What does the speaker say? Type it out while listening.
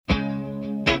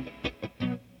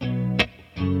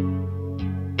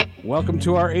Welcome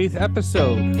to our 8th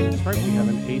episode. That's right, we have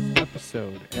an 8th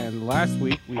episode. And last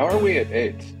week How are we at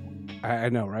 8? I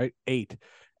know, right? 8.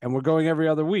 And we're going every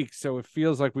other week. So it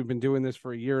feels like we've been doing this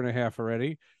for a year and a half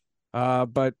already.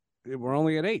 But we're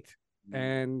only at 8.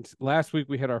 And last week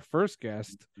we had our first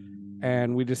guest,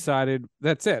 and we decided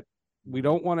that's it. We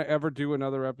don't want to ever do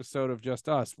another episode of just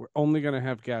us. We're only going to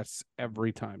have guests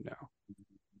every time now.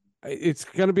 It's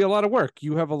going to be a lot of work.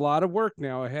 You have a lot of work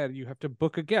now ahead. You have to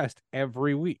book a guest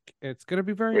every week. It's going to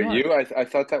be very hard. I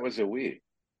thought that was a we.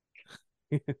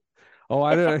 Oh,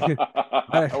 I don't.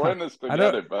 We're in this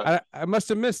together, but I must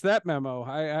have missed that memo.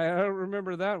 I don't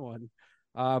remember that one.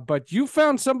 But you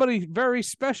found somebody very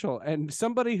special and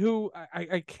somebody who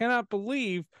I cannot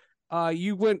believe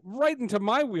you went right into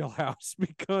my wheelhouse,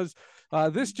 because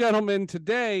this gentleman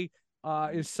today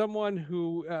is someone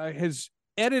who has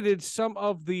edited some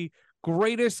of the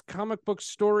greatest comic book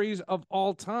stories of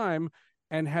all time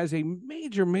and has a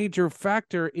major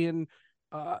factor in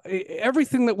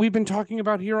everything that we've been talking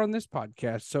about here on this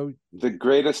podcast. So the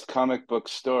greatest comic book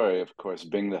story, of course,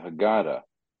 being the Haggadah.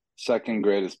 Second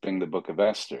greatest being the Book of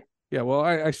Esther. Yeah, well,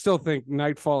 I still think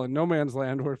Nightfall and No Man's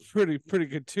Land were pretty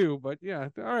good too. But yeah,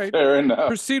 all right. Fair enough.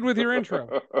 Proceed with your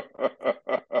intro.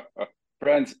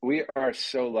 Friends, we are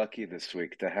so lucky this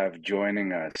week to have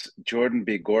joining us Jordan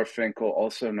B. Gorfinkel,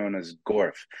 also known as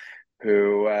Gorf,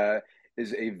 who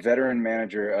is a veteran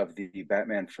manager of the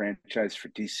Batman franchise for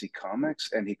DC Comics,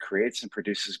 and he creates and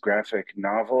produces graphic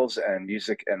novels and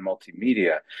music and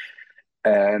multimedia.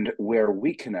 And where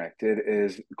we connected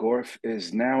is Gorf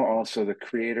is now also the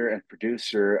creator and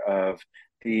producer of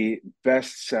the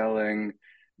best-selling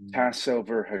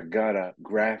Passover Haggadah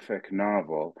graphic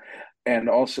novel, and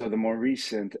also the more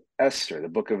recent Esther, the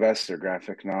Book of Esther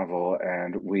graphic novel.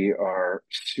 And we are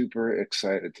super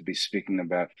excited to be speaking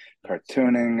about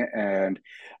cartooning and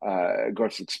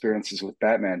Gorf's experiences with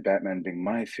Batman being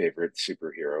my favorite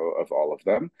superhero of all of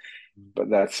them. But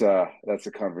that's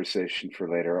a conversation for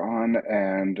later on.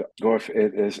 And Gorf,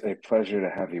 it is a pleasure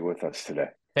to have you with us today.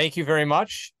 Thank you very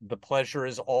much. The pleasure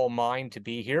is all mine to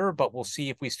be here, but we'll see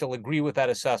if we still agree with that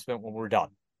assessment when we're done.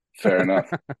 Fair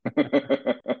enough.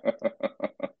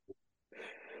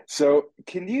 So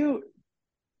can you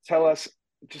tell us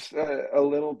just a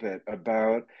little bit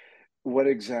about what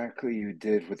exactly you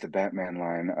did with the Batman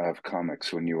line of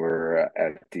comics when you were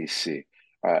at DC?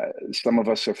 Some of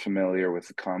us are familiar with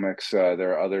the comics.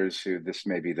 There are others who this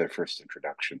may be their first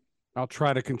introduction. I'll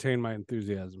try to contain my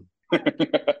enthusiasm.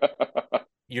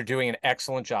 You're doing an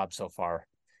excellent job so far.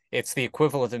 It's the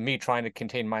equivalent of me trying to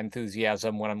contain my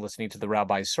enthusiasm when I'm listening to the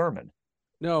rabbi's sermon.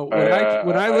 No,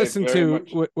 when I listen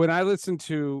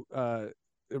to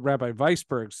Rabbi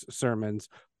Weisberg's sermons,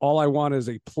 all I want is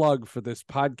a plug for this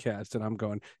podcast, and I'm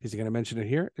going, is he going to mention it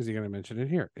here? Is he going to mention it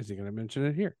here? Is he going to mention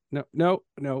it here? No,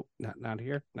 not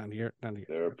here, not here, not here.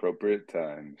 There are appropriate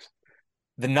times.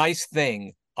 The nice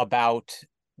thing about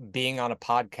being on a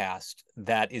podcast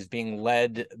that is being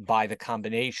led by the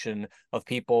combination of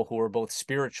people who are both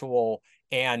spiritual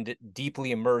and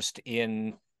deeply immersed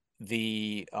in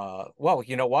the well,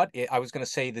 you know what? I was going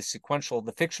to say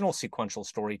the fictional sequential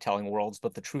storytelling worlds,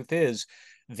 but the truth is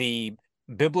the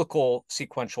biblical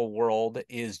sequential world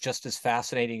is just as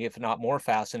fascinating, if not more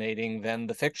fascinating, than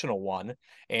the fictional one.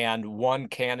 And one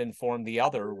can inform the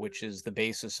other, which is the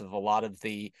basis of a lot of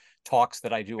the talks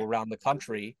that I do around the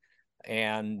country,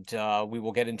 and we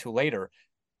will get into later.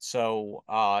 So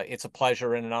it's a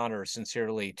pleasure and an honor,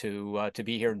 sincerely, to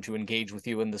be here and to engage with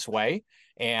you in this way.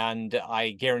 And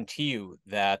I guarantee you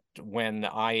that when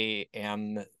I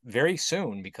am very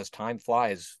soon, because time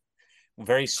flies,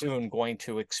 very soon going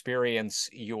to experience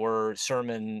your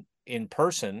sermon in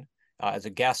person as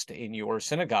a guest in your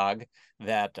synagogue,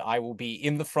 that I will be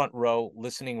in the front row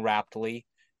listening raptly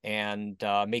and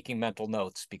making mental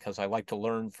notes, because I like to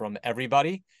learn from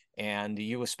everybody. And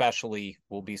you especially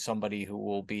will be somebody who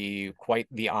will be quite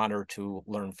the honor to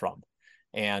learn from.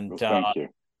 And thank you.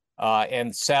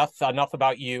 And Seth, enough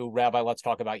about you. Rabbi, let's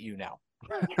talk about you now.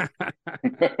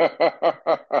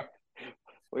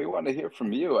 We want to hear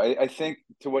from you. I think,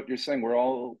 to what you're saying, we're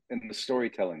all in the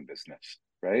storytelling business,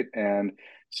 right? And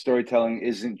storytelling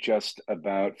isn't just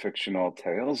about fictional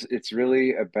tales. It's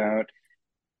really about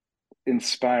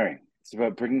inspiring. It's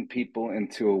about bringing people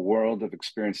into a world of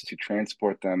experience to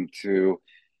transport them to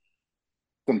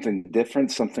something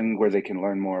different, something where they can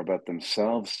learn more about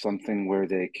themselves, something where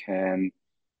they can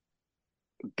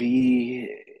be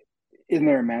in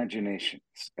their imaginations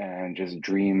and just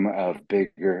dream of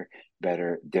bigger,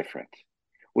 better, different.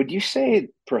 Would you say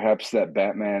perhaps that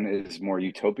Batman is more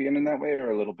utopian in that way,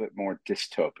 or a little bit more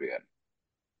dystopian?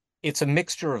 It's a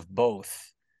mixture of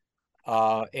both.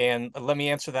 And let me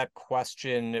answer that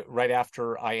question right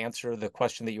after I answer the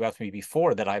question that you asked me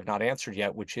before that I have not answered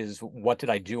yet, which is, what did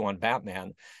I do on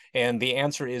Batman? And the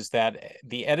answer is that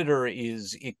the editor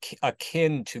is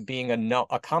akin to being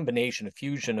a combination, a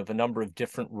fusion of a number of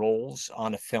different roles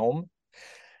on a film.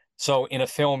 So in a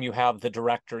film, you have the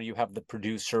director, you have the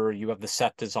producer, you have the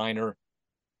set designer,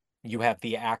 you have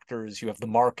the actors, you have the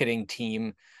marketing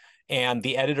team, and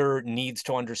the editor needs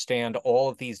to understand all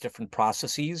of these different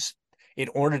processes in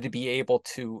order to be able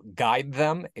to guide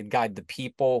them and guide the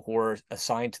people who are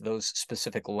assigned to those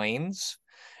specific lanes,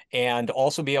 and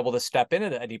also be able to step in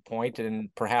at any point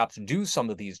and perhaps do some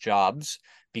of these jobs,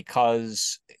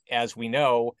 because as we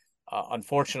know,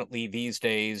 unfortunately these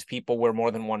days people wear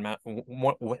more than one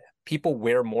people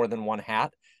wear more than one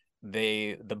hat.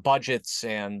 The budgets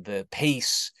and the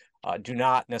pace do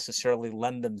not necessarily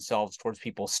lend themselves towards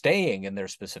people staying in their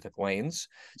specific lanes.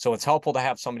 So it's helpful to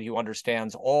have somebody who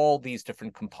understands all these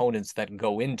different components that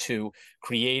go into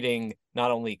creating not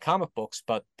only comic books,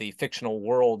 but the fictional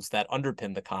worlds that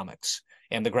underpin the comics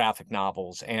and the graphic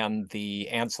novels and the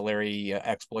ancillary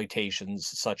exploitations,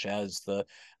 such as the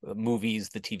movies,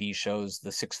 the TV shows,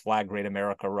 the Six Flags Great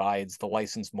America rides, the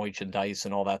licensed merchandise,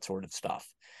 and all that sort of stuff.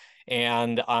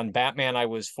 And on Batman, I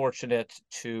was fortunate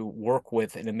to work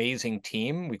with an amazing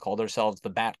team. We called ourselves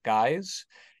the Bat Guys,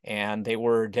 and they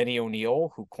were Denny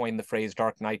O'Neil, who coined the phrase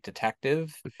Dark Knight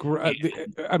Detective.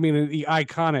 I mean, the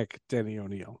iconic Denny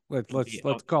O'Neil.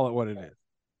 Let's call it what it is.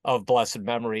 Of blessed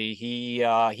memory. He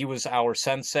was our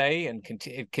sensei and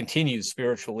continues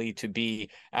spiritually to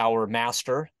be our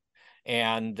master.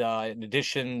 And in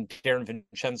addition, Darren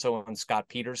Vincenzo and Scott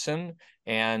Peterson.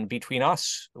 And between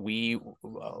us, we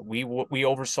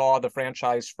oversaw the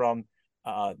franchise from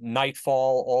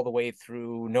Nightfall all the way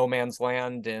through No Man's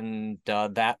Land, and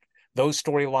those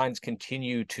storylines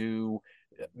continue to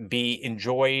be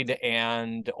enjoyed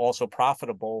and also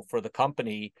profitable for the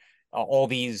company all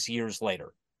these years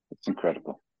later. It's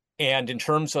incredible. And in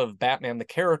terms of Batman the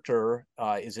character,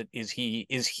 is he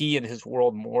in his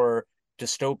world more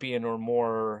dystopian or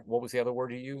more, what was the other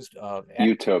word you used?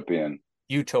 Utopian.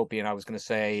 I was going to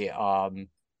say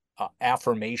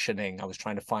affirmationing. I was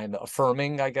trying to find the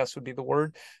affirming, I guess would be the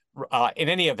word. In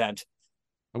any event,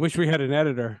 I wish we had an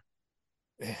editor.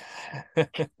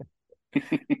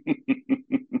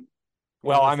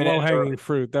 Well, I'm an low-hanging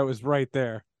fruit. That was right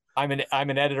there. I'm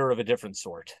an editor of a different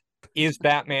sort. Is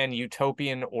Batman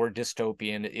utopian or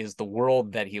dystopian? Is the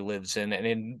world that he lives in,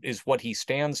 and is what he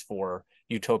stands for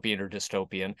utopian or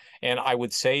dystopian? And I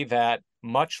would say that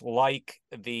much like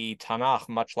the Tanakh,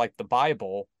 much like the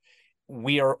Bible,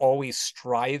 we are always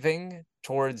striving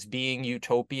towards being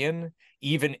utopian,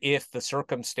 even if the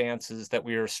circumstances that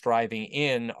we are striving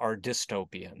in are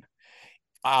dystopian.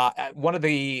 I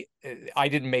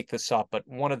didn't make this up, but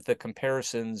one of the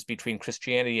comparisons between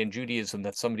Christianity and Judaism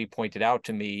that somebody pointed out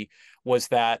to me was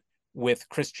that with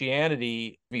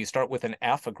Christianity, you start with an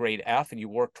F, a grade F, and you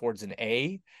work towards an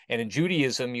A. And in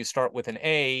Judaism, you start with an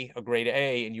A, a grade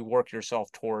A, and you work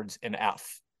yourself towards an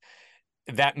F.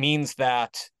 That means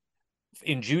that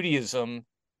in Judaism,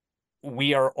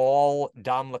 we are all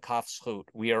dam l'kaf zchut.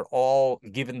 We are all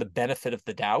given the benefit of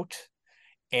the doubt,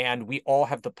 and we all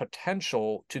have the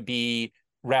potential to be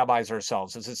rabbis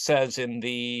ourselves, as it says in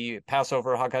the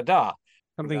Passover Haggadah.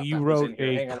 Something you wrote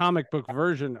a comic book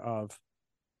version of,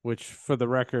 which, for the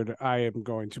record, I am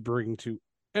going to bring to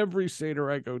every Seder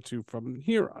I go to from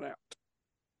here on out.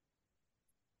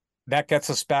 That gets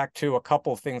us back to a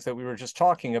couple of things that we were just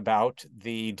talking about,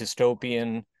 the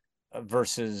dystopian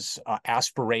versus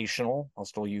aspirational. I'll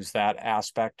still use that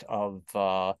aspect of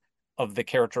the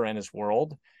character and his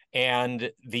world, and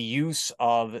the use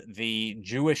of the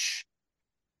Jewish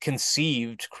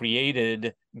conceived,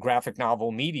 created graphic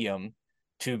novel medium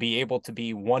to be able to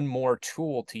be one more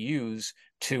tool to use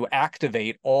to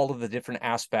activate all of the different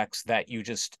aspects that you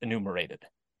just enumerated.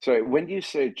 Sorry, when you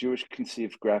say Jewish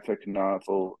conceived graphic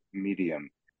novel medium,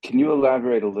 can you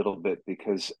elaborate a little bit?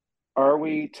 Because are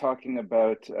we talking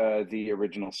about the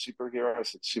original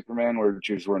superheroes, like Superman, where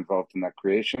Jews were involved in that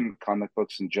creation, comic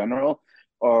books in general?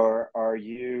 Or are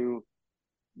you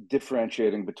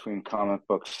differentiating between comic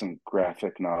books and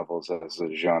graphic novels as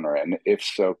a genre? And if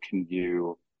so, can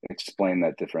you explain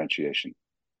that differentiation?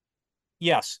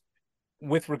 Yes.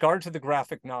 With regard to the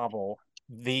graphic novel,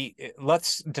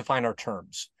 let's define our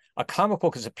terms. A comic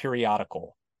book is a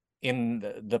periodical. In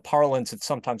the parlance, it's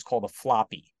sometimes called a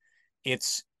floppy.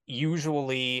 It's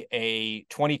usually a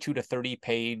 22 to 30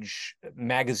 page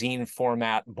magazine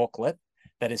format booklet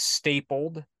that is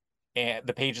stapled, and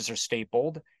the pages are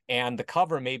stapled, and the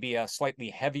cover may be a slightly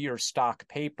heavier stock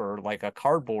paper, like a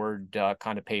cardboard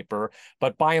kind of paper,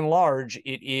 but by and large,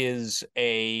 it is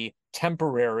a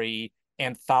temporary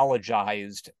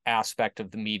anthologized aspect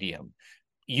of the medium.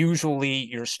 Usually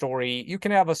your story, you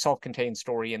can have a self-contained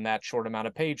story in that short amount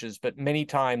of pages, but many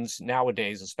times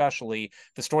nowadays, especially,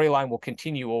 the storyline will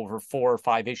continue over 4 or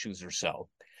 5 issues or so.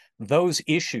 Those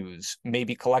issues may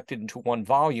be collected into one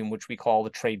volume, which we call the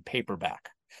trade paperback.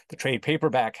 The trade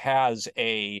paperback has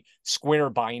a square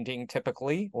binding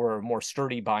typically, or a more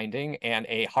sturdy binding, and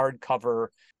a hardcover.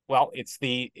 Well, it's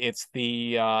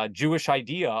the Jewish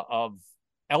idea of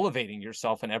elevating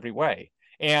yourself in every way.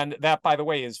 And that, by the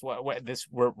way, is what this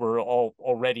we're all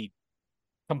already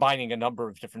combining a number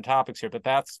of different topics here, but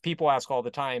that's, people ask all the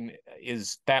time,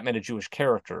 is Batman a Jewish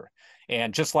character?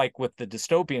 And just like with the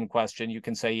dystopian question, you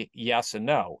can say yes and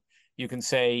no. You can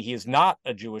say he is not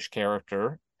a Jewish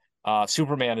character.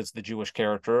 Superman is the Jewish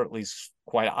character, at least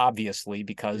quite obviously,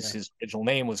 because his original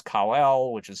name was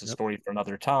Kal-El, which is a story for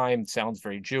another time. It sounds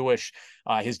very Jewish.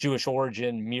 His Jewish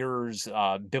origin mirrors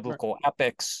biblical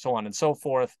epics, so on and so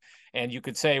forth. And you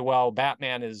could say, well,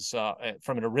 Batman is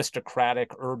from an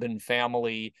aristocratic urban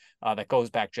family that goes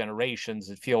back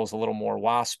generations. It feels a little more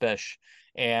waspish,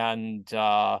 and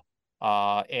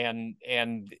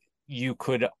you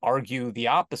could argue the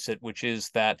opposite, which is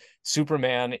that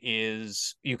Superman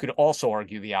is, you could also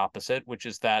argue the opposite, which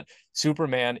is that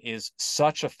Superman is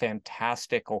such a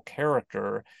fantastical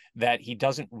character that he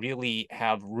doesn't really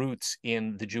have roots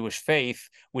in the Jewish faith,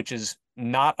 which is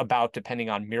not about depending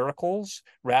on miracles,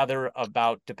 rather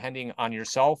about depending on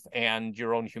yourself and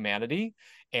your own humanity.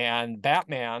 And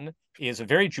Batman is a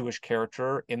very Jewish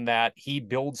character in that he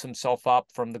builds himself up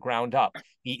from the ground up.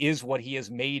 He is what he has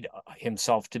med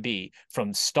himself to be,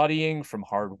 from studying, from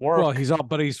hard work. Well,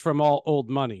 he's from all old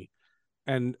money.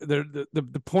 And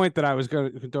the point that I was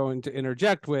going to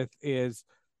interject with is,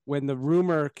 when the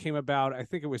rumor came about, I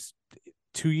think it was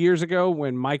 2 years ago,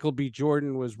 when Michael B.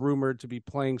 Jordan was rumored to be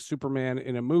playing Superman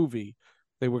in a movie,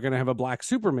 they were going to have a black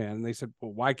Superman. And they said,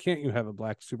 well, why can't you have a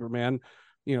black Superman?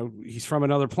 You know, he's from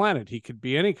another planet. He could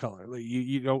be any color. Like,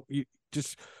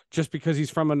 just because he's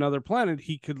from another planet,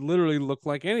 he could literally look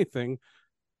like anything.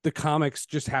 The comics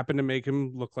just happened to make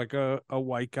him look like a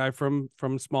white guy from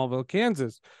Smallville,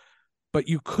 Kansas. But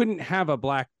you couldn't have a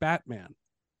black Batman,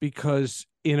 because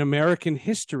in American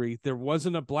history, there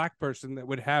wasn't a black person that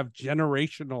would have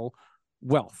generational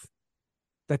wealth.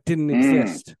 That didn't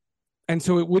exist. And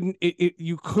so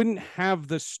you couldn't have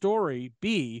the story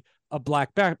be a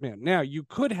black Batman. Now, you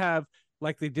could have,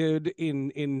 like they did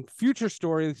in future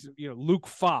stories, Luke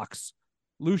Fox,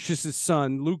 Lucius's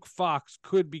son, Luke Fox,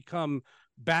 could become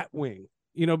Batwing,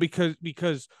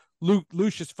 because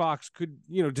Lucius Fox could,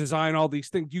 design all these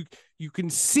things. You can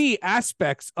see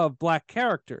aspects of black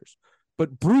characters,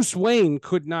 but Bruce Wayne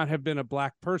could not have been a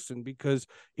black person, because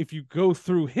if you go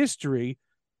through history,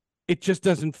 it just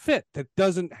doesn't fit. That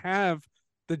doesn't have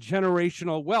the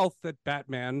generational wealth that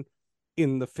Batman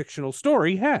in the fictional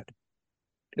story had.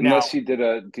 Unless you did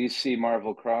a DC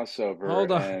Marvel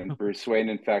crossover and Bruce Wayne,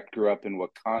 in fact, grew up in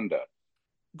Wakanda.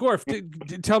 Gorf,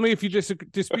 tell me if you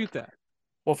dispute that.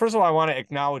 Well, first of all, I want to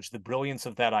acknowledge the brilliance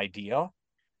of that idea,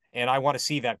 and I want to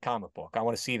see that comic book. I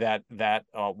want to see that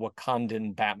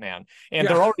Wakandan Batman, and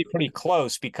they're already pretty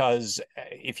close, because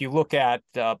if you look at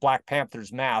Black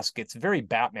Panther's mask, it's very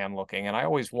Batman looking, and I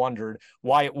always wondered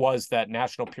why it was that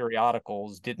national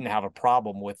periodicals didn't have a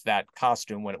problem with that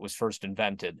costume when it was first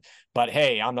invented. But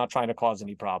hey, I'm not trying to cause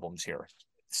any problems here.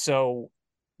 So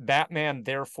Batman,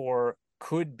 therefore,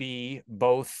 could be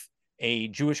both a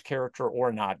Jewish character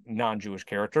or not non-Jewish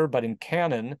character, but in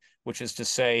canon, which is to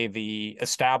say the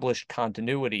established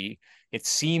continuity, it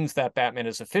seems that Batman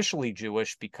is officially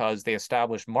Jewish because they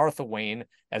established Martha Wayne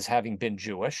as having been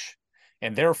Jewish.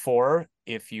 And therefore,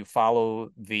 if you follow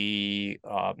the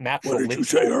natural... What did you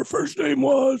say her first name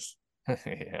was?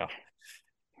 Yeah.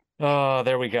 Oh,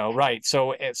 there we go. Right.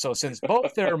 So since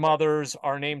both their mothers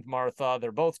are named Martha,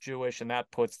 they're both Jewish, and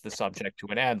that puts the subject to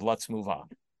an end. Let's move on.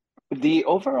 The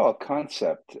overall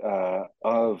concept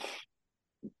of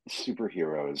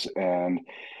superheroes, and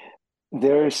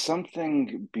there's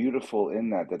something beautiful in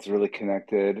that's really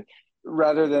connected,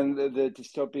 rather than the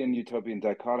dystopian utopian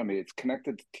dichotomy. It's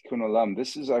connected to Tikkun Olam.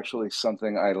 This is actually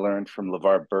something I learned from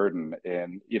LeVar Burton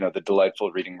in the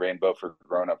delightful Reading Rainbow for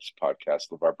Grown-Ups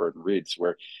podcast, LeVar Burton Reads,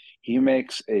 where he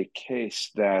makes a case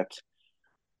that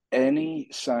any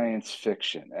science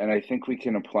fiction, and I think we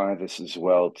can apply this as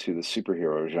well to the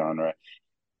superhero genre,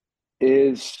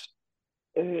 is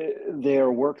they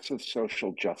are works of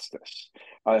social justice.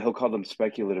 He'll call them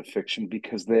speculative fiction,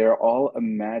 because they are all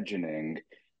imagining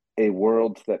a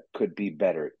world that could be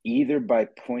better, either by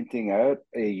pointing out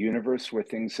a universe where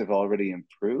things have already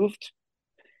improved,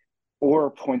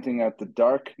 or pointing out the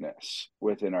darkness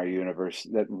within our universe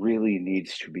that really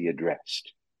needs to be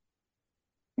addressed.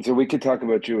 And so we could talk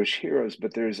about Jewish heroes,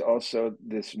 but there's also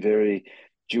this very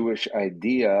Jewish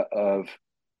idea of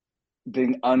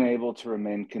being unable to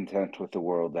remain content with the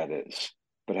world that is,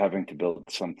 but having to build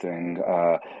something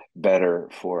better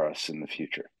for us in the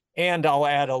future. And I'll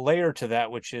add a layer to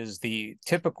that, which is the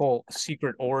typical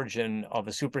secret origin of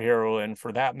a superhero, and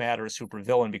for that matter, a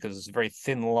supervillain, because it's a very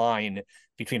thin line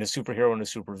between a superhero and a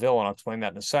supervillain. I'll explain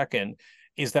that in a second,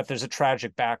 is that there's a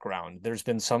tragic background. There's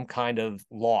been some kind of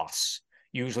loss,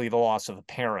 usually the loss of a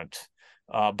parent,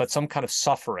 but some kind of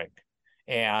suffering.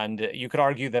 And you could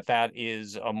argue that that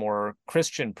is a more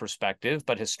Christian perspective,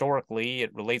 but historically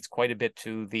it relates quite a bit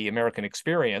to the American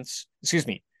experience. Excuse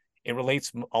me. It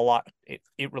relates a lot.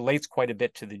 It relates quite a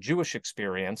bit to the Jewish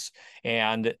experience.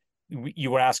 And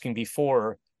you were asking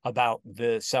before about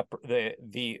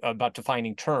about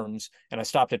defining terms, and I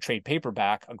stopped at trade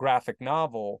paperback. A graphic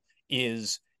novel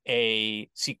is a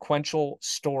sequential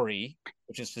story,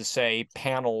 which is to say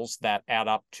panels that add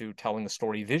up to telling the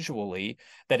story visually,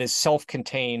 that is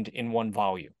self-contained in one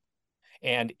volume,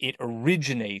 and it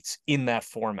originates in that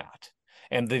format.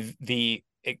 And the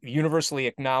universally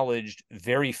acknowledged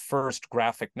very first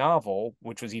graphic novel,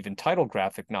 which was even titled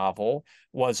graphic novel,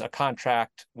 was A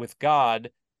Contract with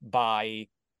God by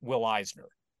Will Eisner,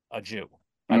 a Jew.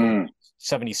 I believe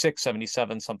 76,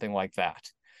 77, something like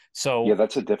that. So yeah,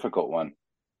 that's a difficult one.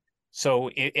 So,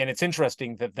 and it's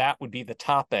interesting that that would be the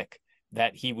topic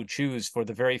that he would choose for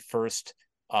the very first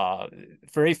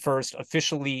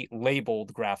officially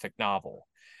labeled graphic novel.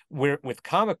 Where with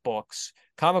comic books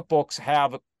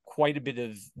have quite a bit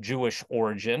of Jewish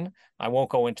origin. I won't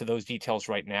go into those details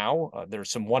right now. There's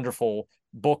some wonderful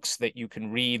books that you can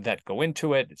read that go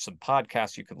into it, some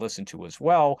podcasts you could listen to as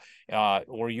well,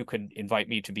 or you could invite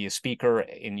me to be a speaker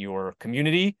in your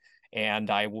community, and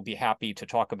I will be happy to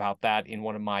talk about that in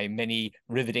one of my many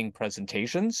riveting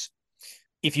presentations.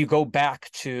 If you go back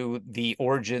to the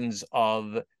origins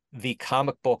of the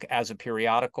comic book as a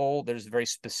periodical, there's a very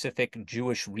specific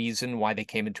Jewish reason why they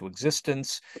came into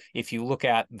existence. If you look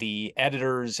at the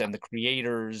editors and the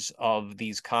creators of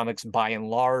these comics, by and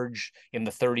large, in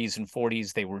the 30s and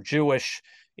 40s, they were Jewish.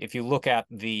 If you look at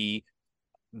the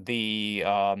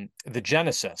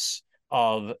genesis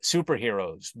of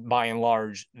superheroes, by and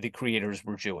large, the creators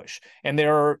were Jewish. And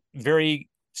there are very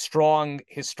strong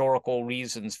historical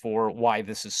reasons for why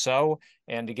this is so.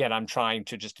 And again, I'm trying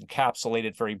to just encapsulate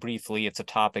it very briefly. It's a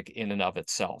topic in and of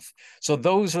itself. So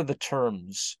those are the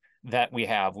terms that we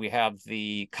have. We have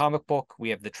the comic book, we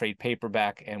have the trade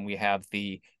paperback, and we have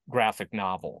the graphic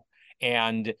novel.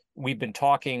 And we've been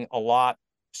talking a lot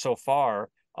so far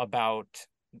about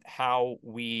how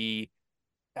the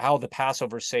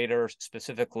Passover Seder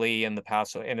specifically, and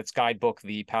its guidebook,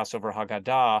 the Passover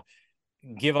Haggadah,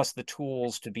 give us the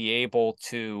tools to be able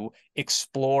to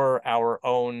explore our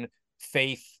own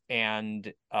faith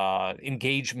and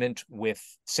engagement with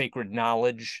sacred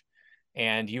knowledge.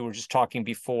 And you were just talking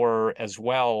before as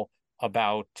well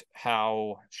about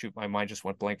how, shoot, my mind just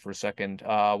went blank for a second.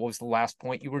 What was the last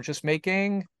point you were just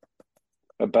making?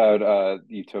 About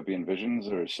utopian visions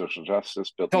or social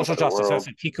justice, social justice. That's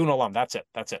it. Tikkun Olam. That's it.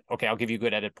 Okay, I'll give you a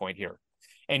good edit point here.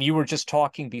 And you were just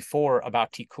talking before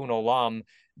about Tikkun Olam,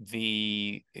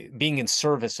 the being in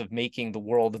service of making the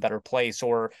world a better place,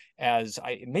 or as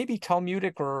maybe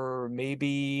Talmudic or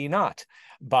maybe not,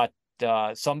 but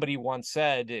somebody once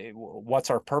said, what's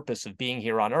our purpose of being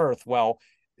here on earth? Well,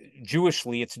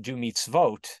 Jewishly, it's do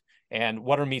mitzvot. And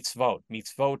what are mitzvot?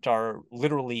 Mitzvot are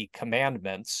literally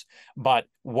commandments, but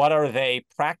what are they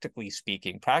practically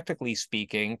speaking? Practically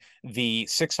speaking, the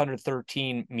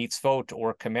 613 mitzvot,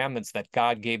 or commandments, that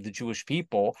God gave the Jewish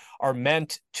people are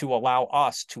meant to allow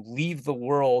us to leave the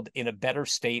world in a better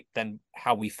state than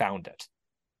how we found it.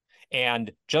 And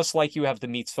just like you have the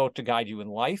mitzvot to guide you in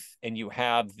life, and you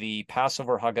have the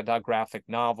Passover Haggadah graphic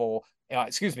novel,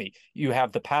 you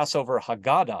have the Passover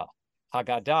Haggadah,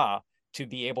 to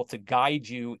be able to guide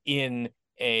you in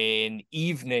an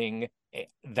evening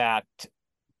that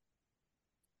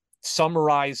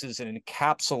summarizes and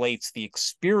encapsulates the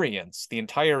experience, the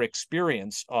entire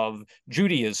experience of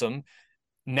Judaism.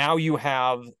 Now you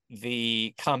have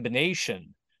the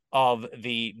combination of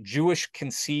the Jewish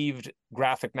conceived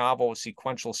graphic novel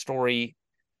sequential story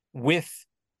with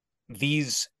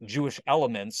these Jewish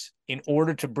elements in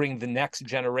order to bring the next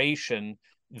generation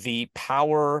the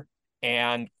power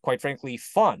and, quite frankly,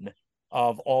 fun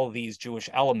of all these Jewish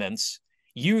elements,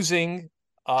 using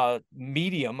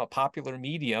medium, a popular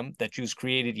medium that Jews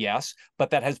created, yes, but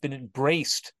that has been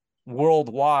embraced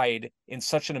worldwide in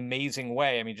such an amazing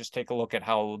way. I mean, just take a look at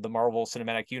how the Marvel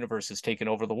Cinematic Universe has taken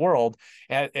over the world.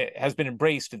 It has been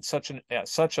embraced in such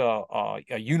a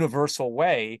universal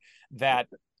way that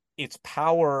its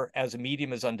power as a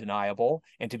medium is undeniable,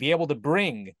 and to be able to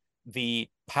bring the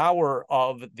power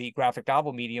of the graphic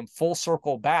novel medium full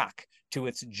circle back to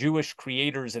its Jewish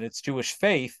creators and its Jewish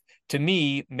faith, to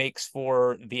me, makes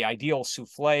for the ideal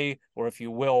souffle, or if you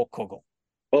will, kugel.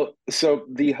 Well, so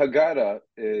the Haggadah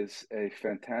is a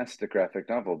fantastic graphic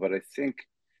novel, but I think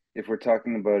if we're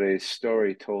talking about a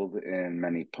story told in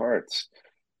many parts,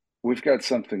 we've got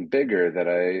something bigger that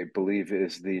I believe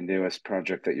is the newest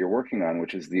project that you're working on,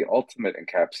 which is the ultimate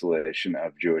encapsulation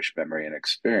of Jewish memory and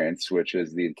experience, which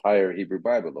is the entire Hebrew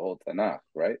Bible, the whole Tanakh,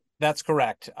 right? That's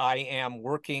correct. I am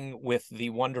working with the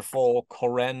wonderful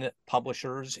Koren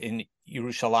publishers in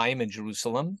Yerushalayim and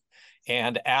Jerusalem.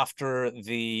 And after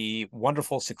the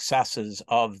wonderful successes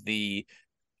of the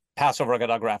Passover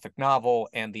Haggadah graphic novel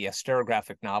and the Esther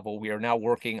graphic novel, we are now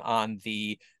working on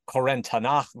the Koren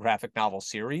Tanakh graphic novel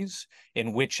series,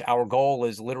 in which our goal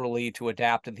is literally to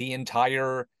adapt the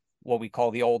entire, what we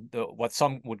call what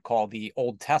some would call the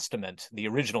Old Testament, the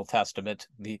original Testament,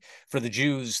 for the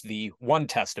Jews, the One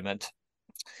Testament,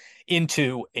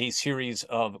 into a series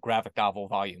of graphic novel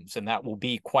volumes. And that will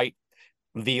be quite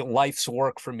the life's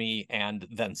work for me, and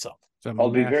then some. I'll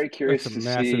be very curious to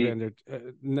see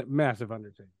massive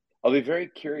undertaking. I'll be very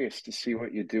curious to see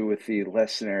what you do with the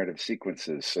less narrative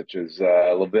sequences, such as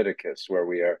Leviticus, where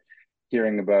we are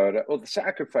hearing about the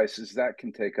sacrifices that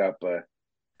can take up a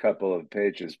couple of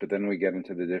pages, but then we get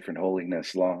into the different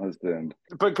holiness laws.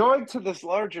 But going to this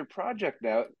larger project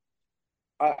now,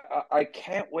 I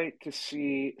can't wait to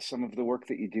see some of the work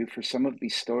that you do for some of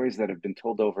these stories that have been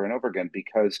told over and over again,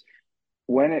 because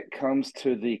when it comes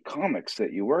to the comics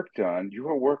that you worked on,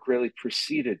 your work really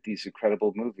preceded these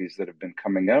incredible movies that have been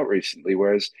coming out recently.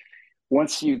 Whereas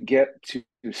once you get to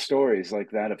stories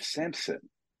like that of Samson,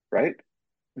 right,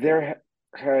 there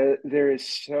is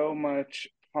so much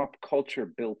pop culture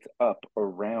built up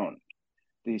around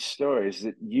these stories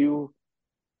that you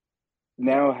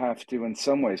now have to, in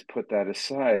some ways, put that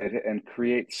aside and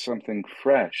create something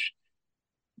fresh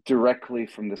directly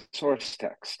from the source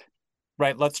text.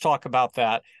 Right. Let's talk about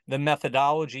that. The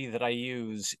methodology that I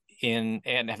use and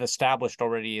have established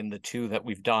already in the two that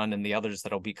we've done and the others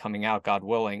that'll be coming out, God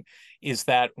willing, is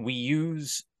that we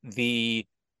use the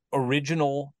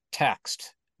original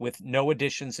text with no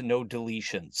additions and no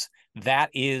deletions. That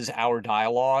is our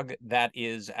dialogue. That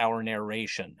is our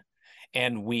narration.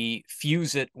 And we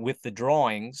fuse it with the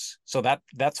drawings. So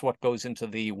that's what goes into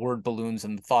the word balloons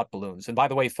and the thought balloons. And by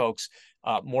the way, folks,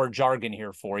 more jargon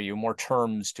here for you, more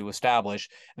terms to establish.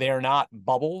 They are not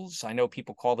bubbles. I know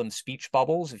people call them speech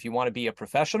bubbles. If you want to be a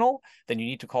professional, then you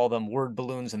need to call them word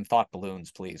balloons and thought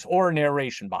balloons, please, or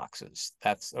narration boxes.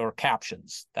 Or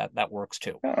captions. That works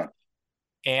too. Yeah.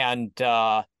 And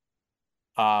but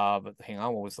hang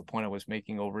on, what was the point I was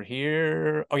making over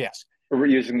here? Oh, yes. We're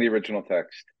using the original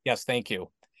text. Yes, thank you.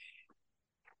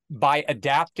 By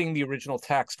adapting the original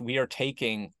text, we are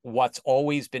taking what's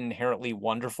always been inherently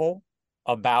wonderful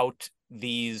about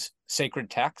these sacred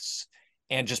texts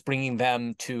and just bringing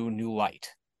them to new light.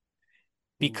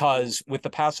 Because with the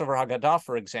Passover Haggadah,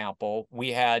 for example,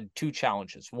 we had two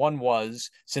challenges. One was,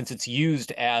 since it's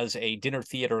used as a dinner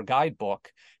theater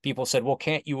guidebook, people said, well,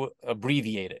 can't you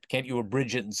abbreviate it? Can't you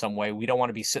abridge it in some way? We don't want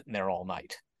to be sitting there all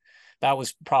night. That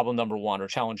was problem number one, or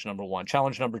challenge number one.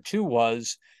 Challenge number two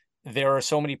was, there are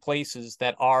so many places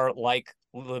that are like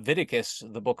Leviticus,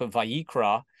 the book of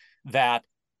Vayikra, that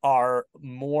are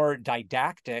more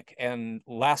didactic and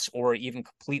less or even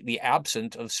completely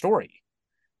absent of story.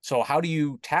 So how do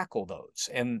you tackle those?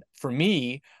 And for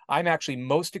me, I'm actually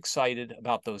most excited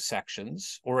about those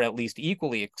sections, or at least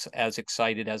equally as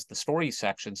excited as the story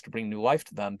sections, to bring new life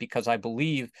to them, because I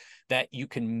believe that you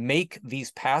can make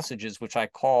these passages, which I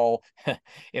call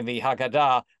in the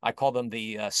Haggadah, I call them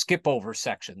the skip over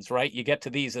sections, right? You get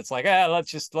to these, it's like,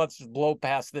 let's blow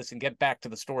past this and get back to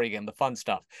the story again, the fun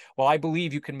stuff. Well, I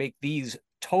believe you can make these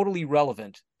totally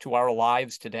relevant to our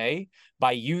lives today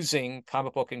by using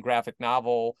comic book and graphic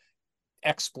novel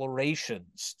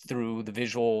explorations through the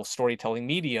visual storytelling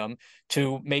medium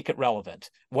to make it relevant.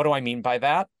 What do I mean by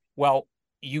that? Well,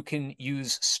 you can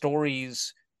use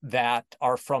stories that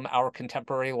are from our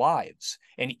contemporary lives.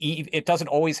 And it doesn't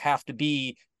always have to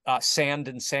be sand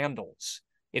and sandals.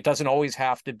 It doesn't always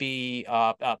have to be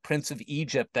Prince of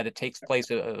Egypt, that it takes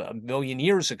place a million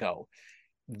years ago.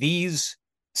 These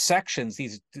sections,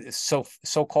 these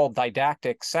so-called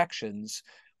didactic sections,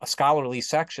 scholarly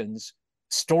sections,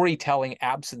 storytelling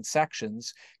absent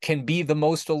sections can be the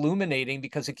most illuminating,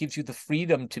 because it gives you the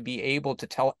freedom to be able to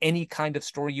tell any kind of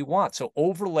story you want. So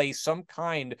overlay some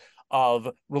kind of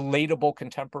relatable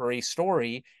contemporary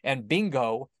story, and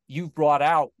bingo, you've brought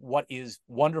out what is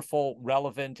wonderful,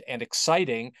 relevant, and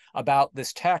exciting about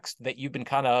this text that you've been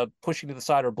kind of pushing to the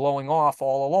side or blowing off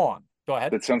all along. Go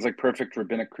ahead. That sounds like perfect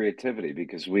rabbinic creativity,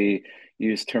 because we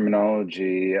use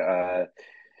terminology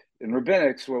in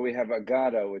rabbinics where we have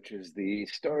agada, which is the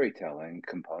storytelling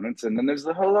components, and then there's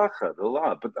the halacha, the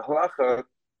law. But the halacha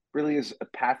really is a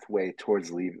pathway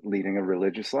towards leading a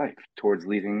religious life, towards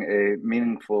leading a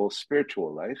meaningful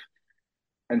spiritual life.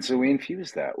 And so we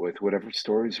infuse that with whatever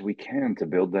stories we can to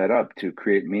build that up, to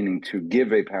create meaning, to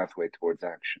give a pathway towards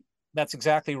action. That's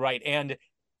exactly right. And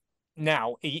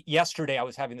now, yesterday I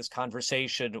was having this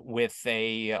conversation with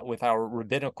our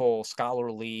rabbinical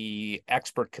scholarly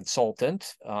expert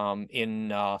consultant.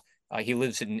 He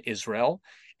lives in Israel,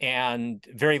 and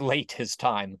very late his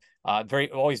time.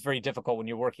 Always very difficult when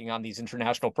you're working on these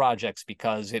international projects,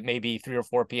 because it may be 3 or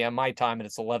 4 p.m. my time and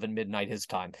it's 11 midnight his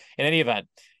time. In any event,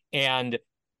 and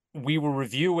we were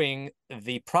reviewing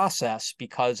the process,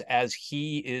 because as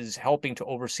he is helping to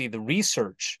oversee the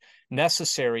research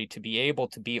necessary to be able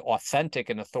to be authentic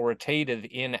and authoritative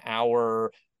in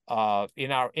our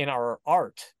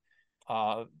art.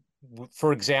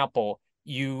 For example,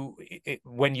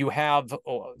 when you have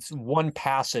one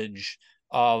passage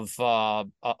of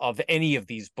any of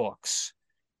these books,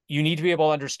 you need to be able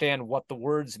to understand what the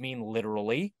words mean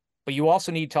literally, but you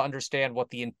also need to understand what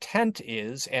the intent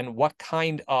is and what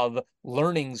kind of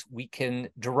learnings we can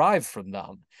derive from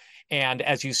them. And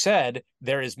as you said,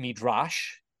 there is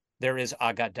midrash, there is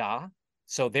agadah.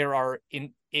 So there are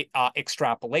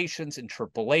extrapolations,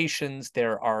 interpolations,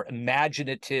 there are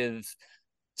imaginative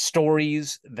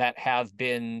stories that have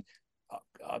been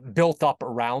built up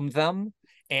around them.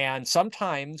 And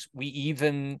sometimes we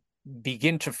even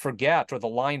begin to forget, or the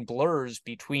line blurs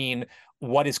between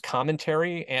what is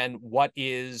commentary and what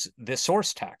is the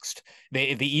source text.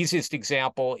 The easiest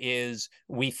example is,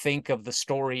 we think of the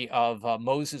story of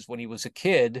Moses when he was a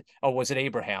kid. Or was it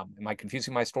Abraham? Am I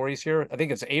confusing my stories here? I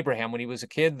think it's Abraham when he was a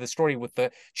kid. The story with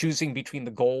the choosing between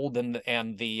the gold and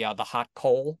the hot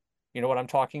coal. You know what I'm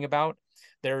talking about?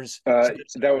 That was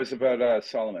about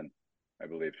Solomon, I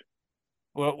believe.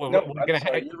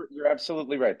 You're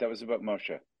absolutely right. That was about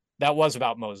Moshe. That was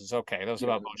about Moses. Okay, that was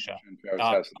about Moshe.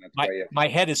 My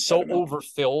head is so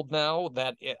overfilled now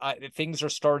that things are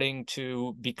starting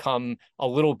to become a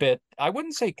little bit, I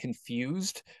wouldn't say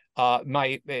confused.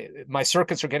 My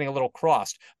circuits are getting a little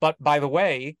crossed. But by the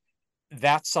way,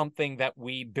 that's something that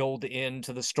we build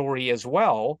into the story as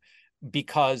well,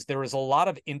 because there is a lot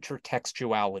of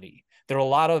intertextuality. There are a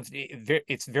lot of,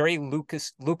 it's very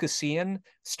Lucasian,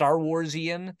 Star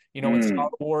Warsian, in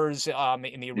Star Wars,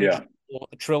 in the original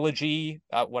trilogy,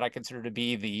 what I consider to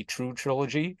be the true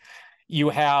trilogy, you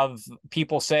have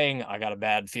people saying, I got a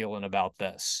bad feeling about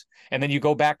this. And then you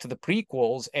go back to the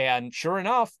prequels, and sure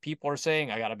enough, people are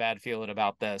saying, I got a bad feeling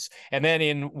about this. And then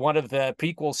in one of the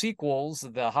prequel sequels,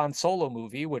 the Han Solo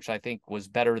movie, which I think was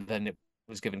better than it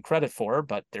was given credit for,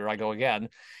 but there I go again.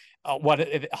 What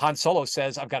Han Solo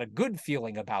says, I've got a good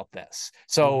feeling about this.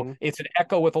 So it's an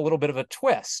echo with a little bit of a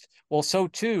twist. Well, so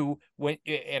too,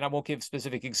 and I won't give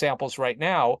specific examples right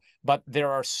now, but there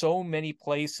are so many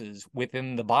places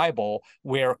within the Bible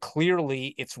where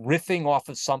clearly it's riffing off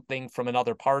of something from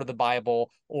another part of the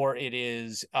Bible, or it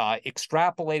is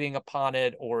extrapolating upon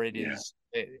it, or it is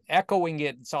echoing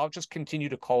it. So I'll just continue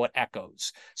to call it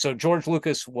echoes. So George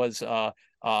Lucas was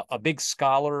a big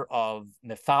scholar of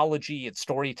mythology and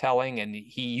storytelling, and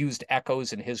he used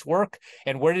echoes in his work.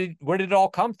 And where did it all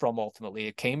come from? Ultimately,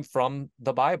 it came from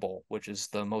the Bible, which is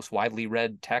the most widely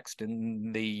read text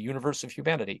in the universe of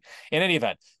humanity. In any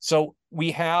event, so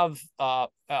we have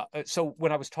so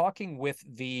when I was talking with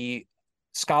the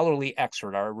scholarly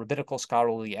expert, our rabbinical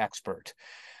scholarly expert,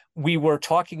 we were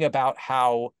talking about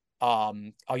how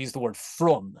I'll use the word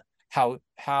frum, how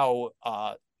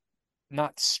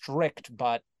not strict,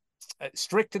 but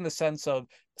strict in the sense of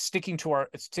sticking to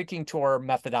our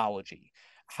methodology.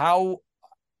 How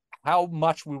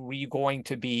much were we going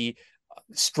to be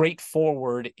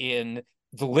straightforward in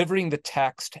delivering the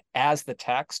text as the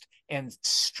text, and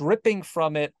stripping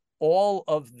from it all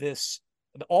of these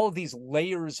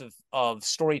layers of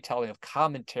storytelling, of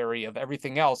commentary, of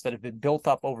everything else that have been built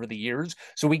up over the years,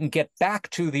 so we can get back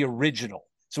to the original,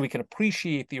 so we can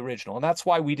appreciate the original. And that's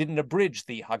why we didn't abridge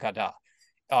the Haggadah.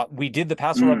 We did the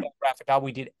Passover graphic novel.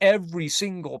 We did every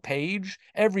single page,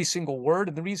 every single word.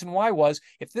 And the reason why was,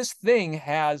 if this thing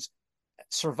has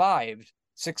survived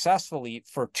successfully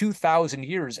for 2,000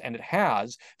 years, and it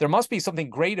has, there must be something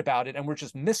great about it, and we're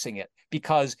just missing it.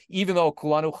 Because even though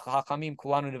kulanu chachamim,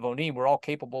 kulanu nevonim, we're all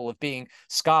capable of being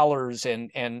scholars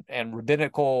and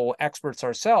rabbinical experts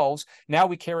ourselves, now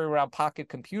we carry around pocket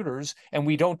computers and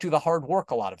we don't do the hard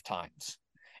work a lot of times.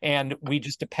 And we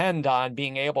just depend on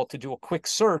being able to do a quick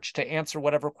search to answer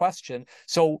whatever question.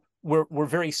 So we're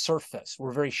very surface,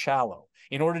 we're very shallow.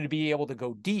 In order to be able to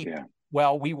go deep,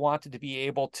 well, we wanted to be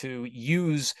able to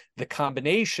use the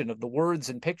combination of the words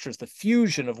and pictures, the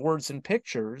fusion of words and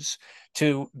pictures,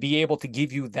 to be able to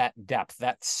give you that depth,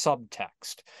 that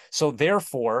subtext. So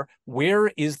therefore, where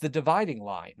is the dividing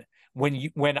line?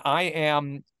 When I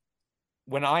am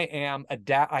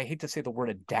I hate to say the word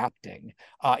adapting.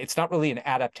 It's not really an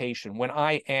adaptation.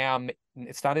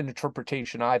 It's not an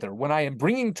interpretation either. When I am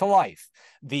bringing to life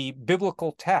the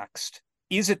biblical text,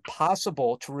 is it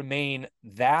possible to remain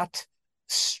that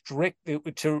strict,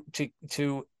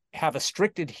 to have a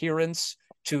strict adherence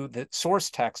to the source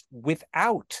text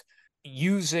without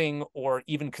using or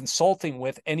even consulting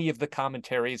with any of the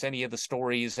commentaries, any of the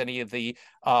stories, any of the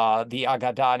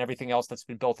Agadah and everything else that's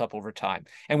been built up over time?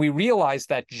 And we realized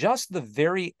that just the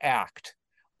very act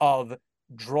of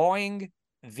drawing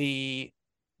the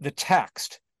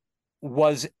text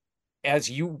was, as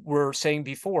you were saying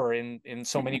before in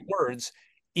so many words,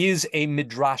 is a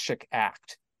midrashic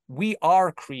act. We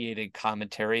are creating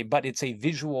commentary, but it's a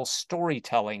visual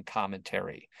storytelling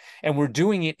commentary. And we're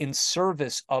doing it in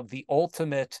service of the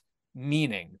ultimate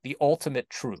meaning, the ultimate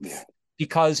truth. Yeah.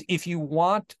 Because if you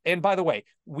want, and by the way,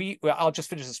 I'll just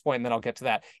finish this point and then I'll get to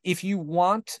that. If you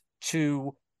want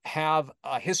to have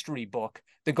a history book,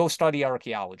 then go study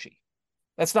archaeology.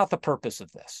 That's not the purpose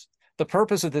of this. The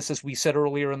purpose of this, as we said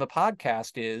earlier in the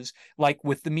podcast, is like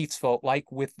with the mitzvot,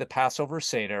 like with the Passover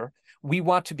Seder, we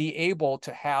want to be able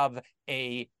to have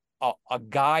a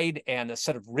guide and a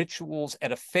set of rituals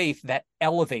and a faith that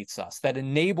elevates us, that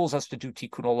enables us to do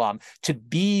tikkun olam, to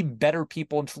be better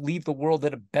people and to leave the world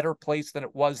in a better place than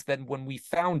it was than when we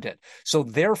found it. So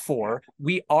therefore,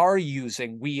 we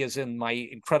as in my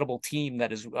incredible team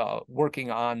that is working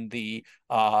on the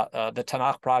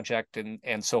Tanakh project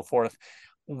and so forth,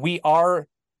 we are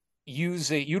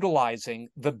utilizing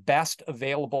the best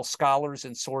available scholars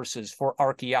and sources for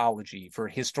archaeology, for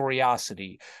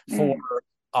historicity, for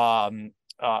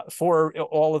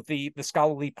all of the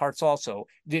scholarly parts also,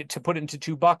 to put it into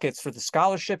two buckets, for the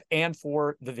scholarship and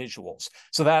for the visuals.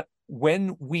 So that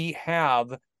when we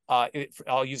have,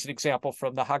 I'll use an example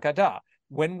from the Haggadah,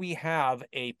 when we have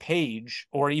a page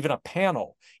or even a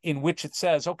panel in which it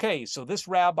says, okay, so this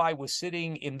rabbi was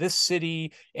sitting in this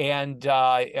city and,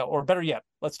 or better yet,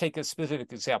 let's take a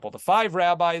specific example. The 5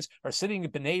 rabbis are sitting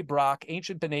in Bnei Brak,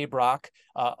 ancient Bnei Brak,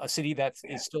 a city that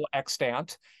is still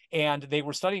extant, and they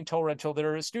were studying Torah until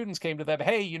their students came to them,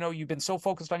 hey, you've been so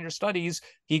focused on your studies,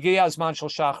 Higia Azman Shel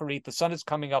Shacharit, the sun is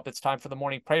coming up, it's time for the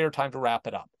morning prayer, time to wrap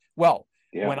it up. Well,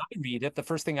 when I read it, the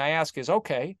first thing I ask is,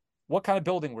 okay, what kind of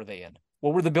building were they in?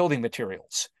 What were the building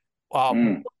materials? What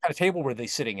kind of table were they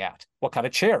sitting at? What kind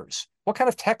of chairs? What kind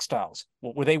of textiles?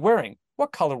 What were they wearing?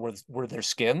 What color were their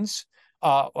skins?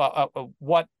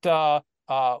 What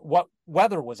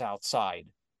weather was outside?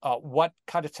 What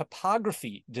kind of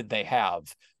topography did they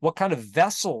have? What kind of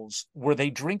vessels were they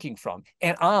drinking from?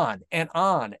 And on and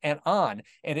on and on.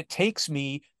 And it takes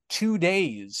me 2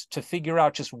 days to figure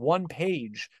out just one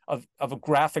page of a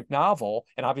graphic novel.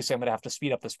 And obviously I'm going to have to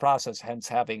speed up this process, hence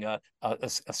having a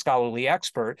scholarly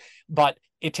expert. But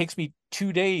it takes me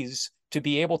 2 days to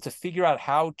be able to figure out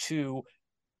how to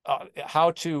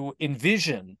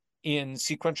envision in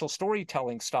sequential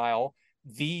storytelling style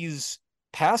these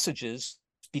passages,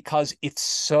 because it's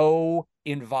so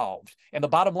involved. And the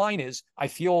bottom line is, I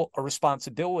feel a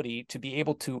responsibility to be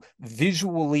able to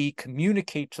visually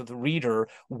communicate to the reader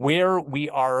where we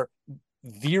are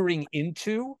veering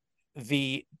into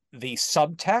the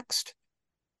subtext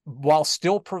while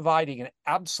still providing an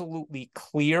absolutely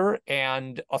clear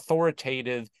and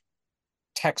authoritative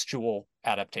textual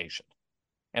adaptation.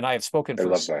 And I have spoken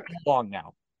for so long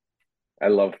now. I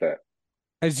love that.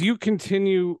 As you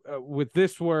continue with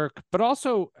this work, but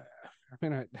also,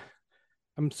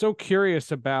 I'm so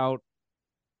curious about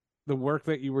the work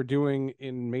that you were doing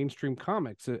in mainstream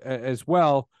comics as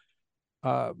well.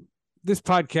 This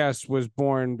podcast was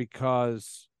born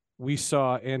because we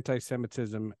saw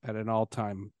anti-Semitism at an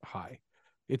all-time high.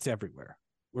 It's everywhere.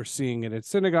 We're seeing it in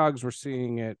synagogues. We're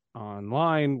seeing it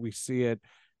online. We see it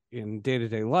in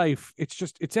day-to-day life.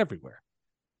 It's everywhere.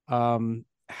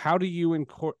 How do you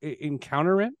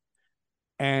encounter it?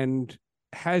 And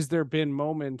has there been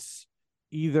moments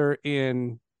either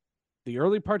in the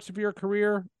early parts of your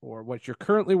career or what you're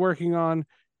currently working on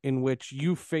in which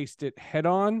you faced it head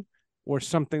on, or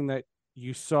something that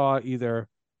you saw either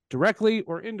directly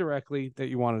or indirectly that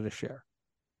you wanted to share?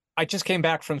 I just came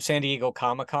back from San Diego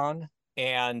Comic-Con,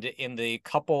 and in the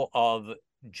couple of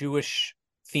Jewish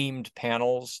themed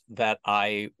panels that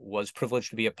I was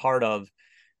privileged to be a part of,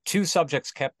 two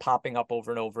subjects kept popping up over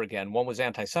and over again. One was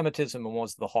anti-Semitism and one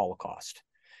was the Holocaust.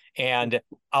 And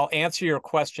I'll answer your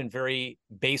question very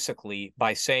basically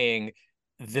by saying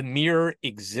the mere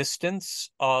existence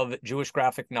of Jewish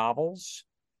graphic novels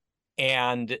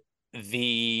and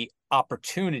the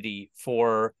opportunity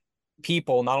for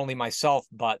people, not only myself,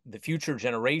 but the future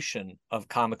generation of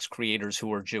comics creators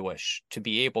who are Jewish, to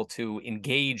be able to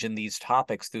engage in these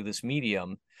topics through this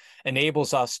medium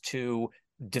enables us to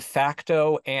de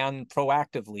facto and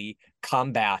proactively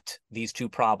combat these two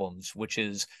problems, which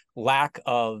is lack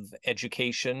of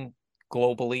education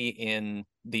globally in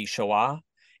the Shoah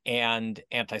and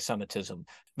anti-Semitism.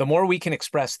 The more we can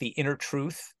express the inner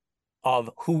truth of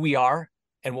who we are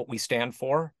and what we stand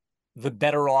for, the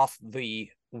better off the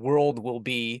world will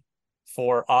be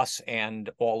for us and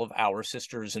all of our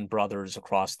sisters and brothers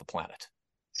across the planet.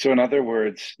 So in other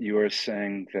words, you are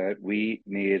saying that we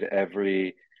need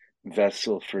every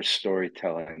vessel for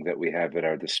storytelling that we have at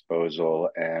our disposal,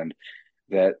 and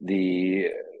that the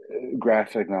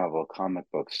graphic novel, comic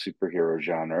book, superhero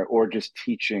genre, or just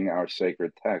teaching our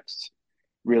sacred texts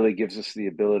really gives us the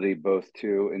ability both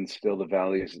to instill the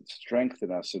values that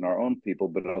strengthen us in our own people,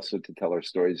 but also to tell our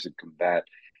stories and combat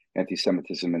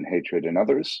anti-Semitism and hatred in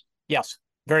others. Yes,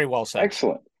 very well said.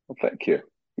 Excellent. Well, thank you.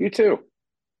 You too.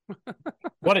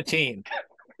 What a team.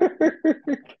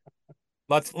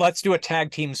 Let's do a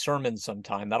tag team sermon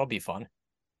sometime. That'll be fun.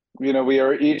 You know, we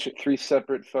are each three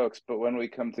separate folks, but when we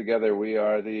come together, we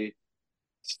are the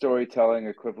storytelling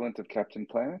equivalent of Captain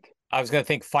Planet. I was going to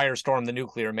think Firestorm the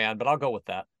Nuclear Man, but I'll go with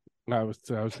that. I was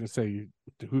going to say,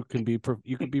 you could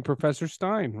be Professor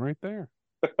Stein right there.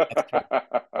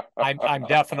 I'm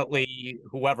definitely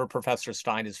whoever Professor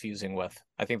Stein is fusing with.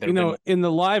 I think they're in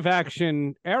the live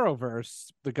action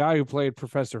Arrowverse, the guy who played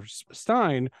Professor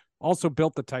Stein also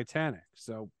built the Titanic.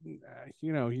 So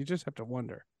you just have to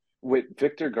wonder. Wait,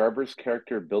 Victor Garber's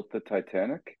character built the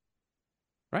Titanic?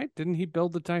 Right? Didn't he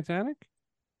build the Titanic?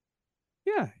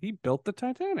 Yeah, he built the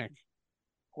Titanic.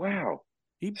 Wow.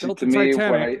 He built the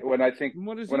Titanic. When I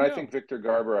think Victor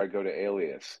Garber, I go to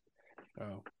Alias.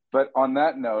 Oh. But on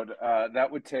that note, that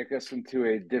would take us into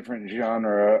a different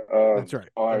genre of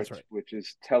art, which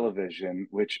is television,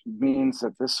 which means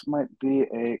that this might be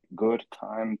a good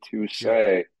time to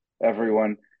say,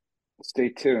 everyone, stay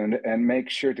tuned and make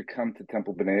sure to come to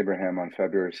Temple B'nai Abraham on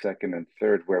February 2nd and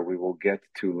 3rd, where we will get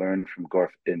to learn from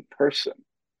Gorf in person.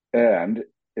 And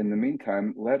in the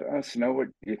meantime, let us know what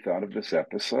you thought of this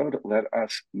episode. Let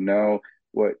us know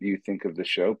what you think of the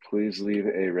show. Please leave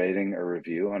a rating or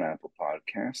review on Apple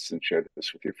Podcasts and share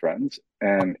this with your friends.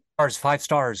 And 5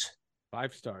 stars.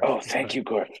 5 stars. Oh, thank you,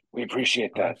 Gorf. We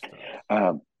appreciate that.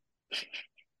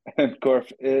 And Gorf,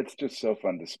 it's just so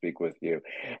fun to speak with you.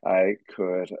 I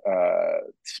could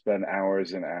spend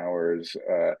hours and hours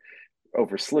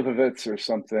over Slivovitz or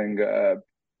something a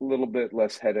little bit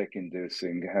less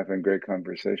headache-inducing, having great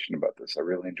conversation about this. I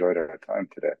really enjoyed our time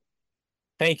today.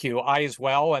 Thank you. I as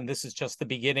well. And this is just the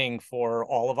beginning for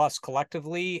all of us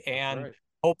collectively, and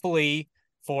hopefully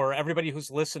for everybody who's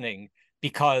listening,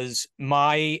 because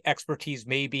my expertise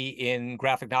may be in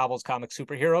graphic novels, comic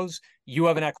superheroes. You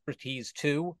have an expertise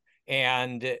too.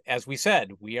 And as we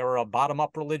said, we are a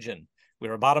bottom-up religion.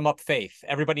 We're a bottom-up faith.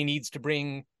 Everybody needs to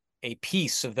bring a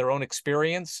piece of their own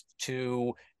experience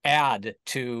to add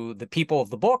to the people of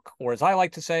the book, or as I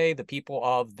like to say, the people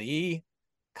of the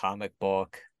comic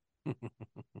book.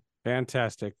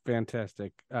 Fantastic.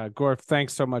 Gorf,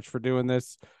 thanks so much for doing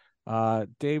this.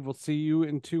 Dave, we'll see you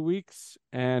in 2 weeks.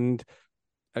 And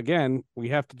again, we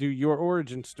have to do your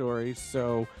origin story.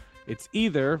 So it's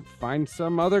either find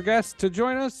some other guest to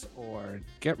join us or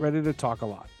get ready to talk a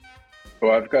lot.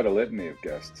 Well, I've got a litany of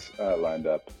guests lined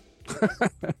up.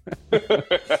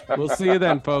 We'll see you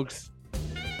then, folks.